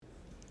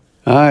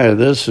Hi,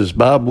 this is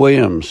Bob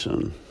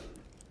Williamson.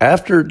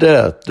 After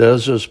death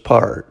does us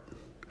part.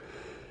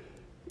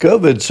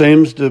 COVID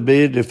seems to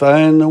be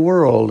defying the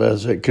world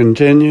as it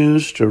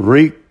continues to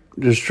wreak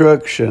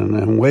destruction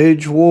and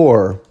wage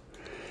war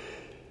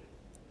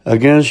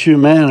against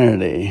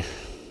humanity.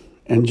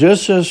 And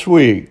just this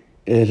week,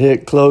 it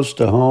hit close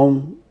to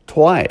home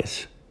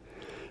twice.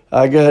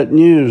 I got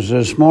news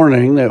this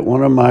morning that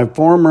one of my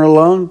former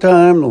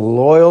longtime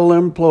loyal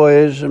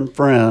employees and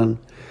friend,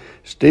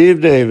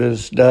 Steve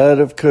Davis, died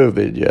of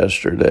COVID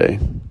yesterday.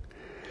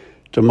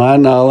 To my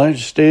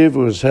knowledge, Steve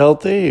was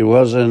healthy. He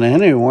wasn't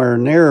anywhere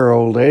near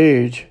old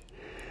age,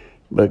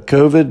 but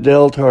COVID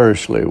dealt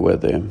harshly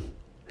with him.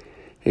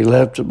 He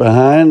left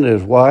behind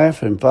his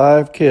wife and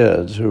 5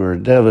 kids who were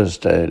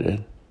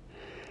devastated.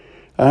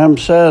 I am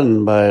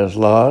saddened by his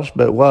loss,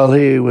 but while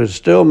he was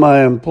still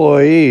my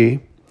employee,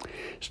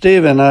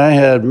 Steve and I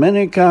had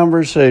many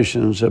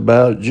conversations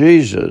about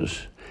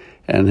Jesus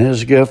and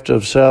his gift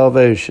of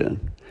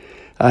salvation.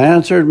 I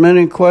answered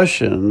many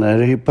questions that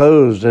he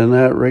posed in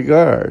that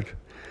regard.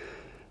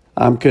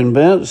 I'm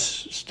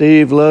convinced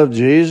Steve loved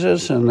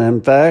Jesus and,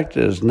 in fact,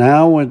 is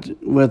now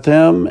with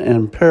him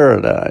in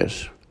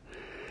paradise.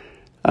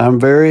 I'm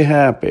very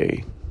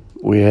happy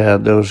we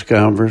had those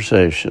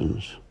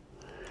conversations.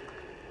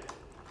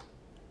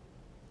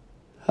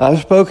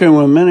 I've spoken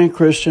with many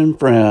Christian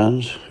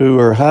friends who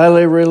are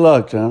highly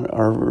reluctant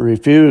or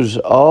refuse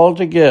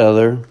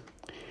altogether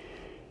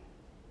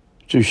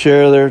to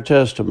share their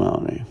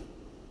testimony.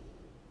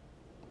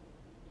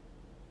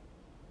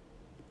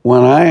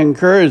 When I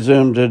encourage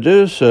them to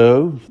do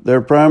so,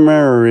 their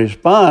primary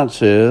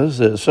response is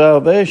that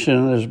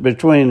salvation is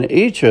between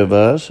each of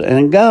us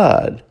and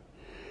God.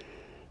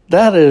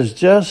 That is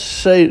just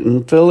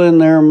Satan filling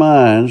their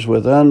minds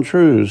with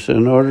untruths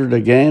in order to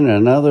gain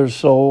another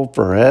soul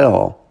for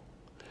hell.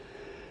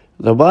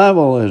 The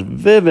Bible is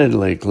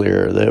vividly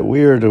clear that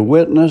we are to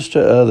witness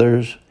to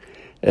others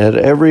at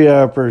every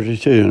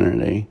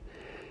opportunity,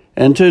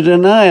 and to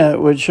deny it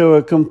would show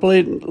a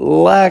complete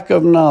lack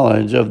of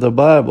knowledge of the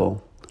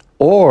Bible.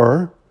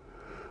 Or,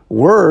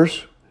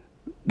 worse,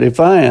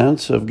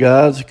 defiance of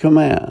God's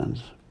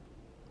commands.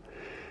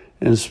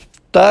 In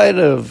spite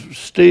of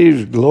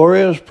Steve's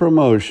glorious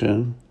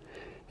promotion,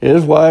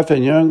 his wife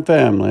and young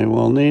family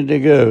will need to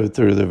go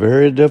through the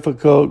very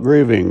difficult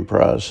grieving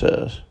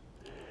process.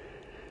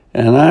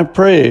 And I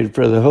prayed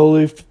for the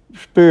Holy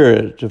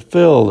Spirit to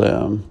fill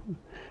them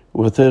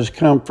with his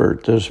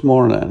comfort this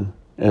morning,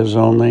 as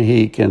only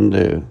he can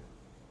do.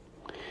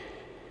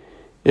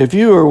 If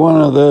you are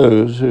one of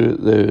those who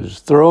is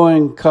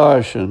throwing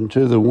caution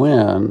to the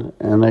wind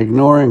and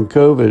ignoring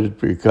COVID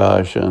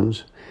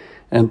precautions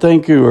and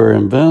think you are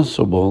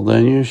invincible,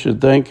 then you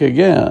should think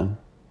again.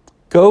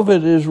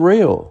 COVID is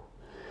real,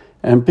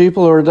 and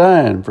people are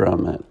dying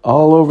from it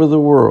all over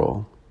the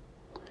world.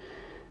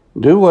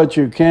 Do what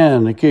you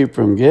can to keep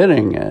from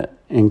getting it,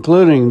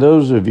 including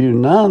those of you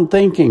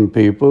non-thinking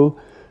people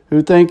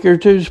who think you're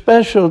too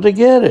special to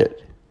get it.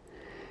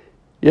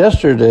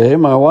 Yesterday,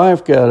 my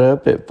wife got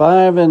up at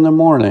 5 in the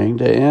morning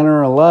to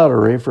enter a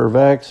lottery for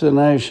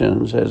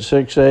vaccinations at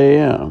 6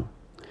 a.m.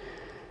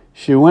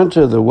 She went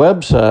to the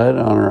website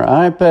on her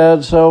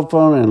iPad, cell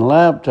phone, and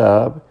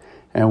laptop,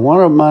 and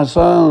one of my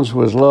sons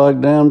was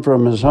logged in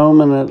from his home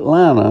in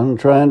Atlanta and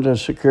trying to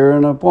secure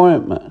an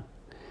appointment.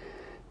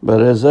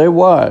 But as they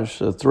watched,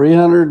 the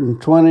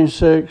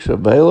 326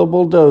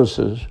 available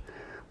doses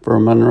for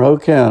Monroe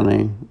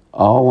County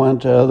all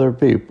went to other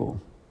people.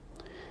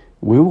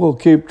 We will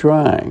keep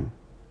trying.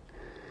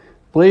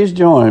 Please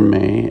join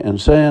me in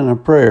saying a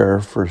prayer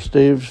for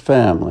Steve's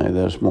family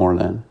this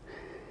morning.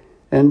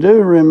 And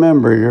do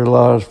remember your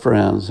lost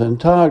friends and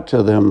talk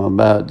to them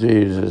about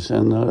Jesus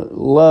and the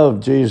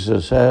love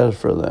Jesus has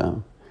for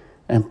them.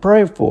 And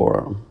pray for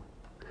them.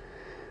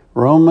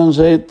 Romans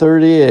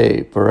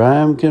 8:38, for I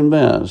am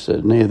convinced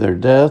that neither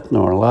death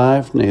nor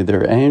life,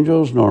 neither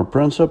angels nor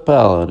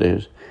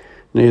principalities,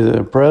 neither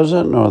the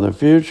present nor the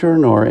future,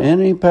 nor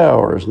any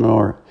powers,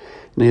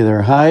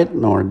 neither height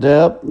nor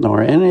depth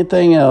nor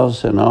anything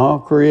else in all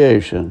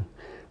creation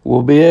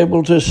will be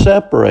able to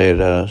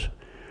separate us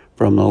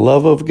from the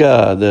love of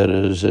God that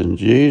is in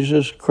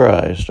Jesus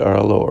Christ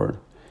our Lord.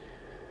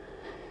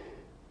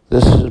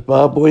 This is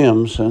Bob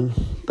Williamson.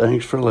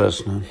 Thanks for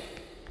listening.